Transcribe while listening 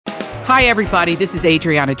Hi, everybody. This is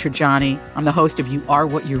Adriana Trajani. I'm the host of You Are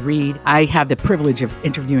What You Read. I have the privilege of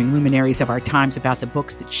interviewing luminaries of our times about the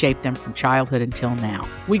books that shaped them from childhood until now.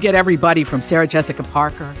 We get everybody from Sarah Jessica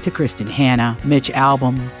Parker to Kristen Hanna, Mitch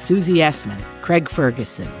Albom, Susie Essman, Craig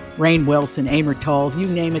Ferguson, Rainn Wilson, Amor Tolls, you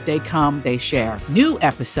name it, they come, they share. New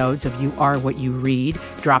episodes of You Are What You Read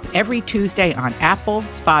drop every Tuesday on Apple,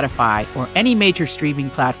 Spotify, or any major streaming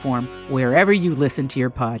platform wherever you listen to your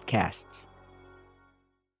podcasts.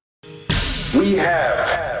 We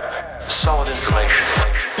have solid information.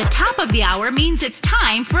 The top of the hour means it's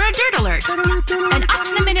time for a Dirt Alert. An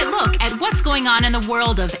up-to-the-minute look at what's going on in the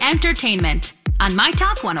world of entertainment on My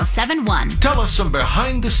Talk 107.1. Tell us some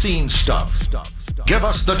behind-the-scenes stuff. Give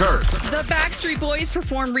us the dirt. The Backstreet Boys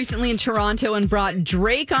performed recently in Toronto and brought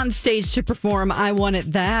Drake on stage to perform I Want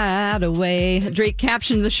It That Away. Drake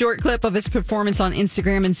captioned the short clip of his performance on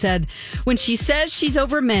Instagram and said, "When she says she's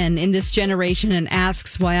over men in this generation and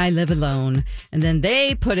asks why I live alone." And then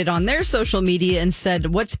they put it on their social media and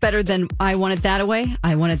said, "What's better than I Want It That Away?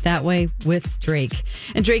 I Want It That Way with Drake."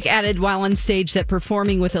 And Drake added while on stage that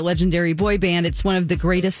performing with a legendary boy band, it's one of the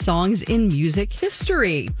greatest songs in music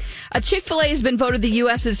history. Chick-Fil-A has been voted the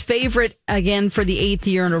U.S.'s favorite again for the 8th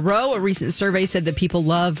year in a row. A recent survey said that people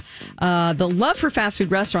love the love for fast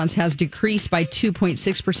food restaurants has decreased by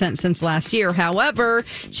 2.6% since last year. However,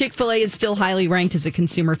 Chick-fil-A is still highly ranked as a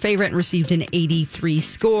consumer favorite and received an 83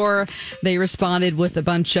 score. They responded with a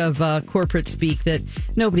bunch of corporate speak that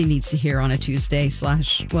nobody needs to hear on a Tuesday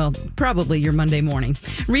 / probably your Monday morning.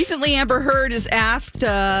 Recently, Amber Heard has asked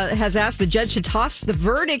the judge to toss the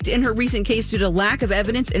verdict in her recent case due to lack of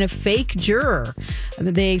evidence in a fake juror.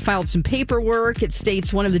 They filed some paperwork. It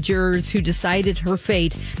states one of the jurors who decided her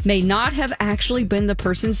fate may not have actually been the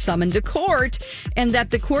person summoned to court, and that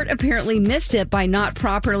the court apparently missed it by not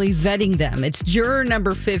properly vetting them. It's juror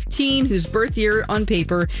number 15, whose birth year on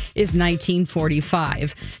paper is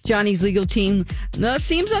 1945. Johnny's legal team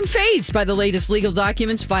seems unfazed by the latest legal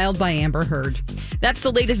documents filed by Amber Heard. That's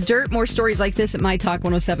the latest dirt. More stories like this at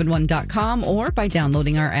mytalk1071.com or by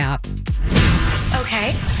downloading our app.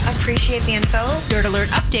 Okay, appreciate the info. Dirt Alert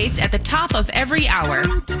updates at the top of every hour.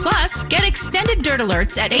 Plus, get extended Dirt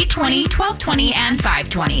Alerts at 8:20, 12:20, and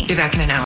 5:20. Be back in an hour.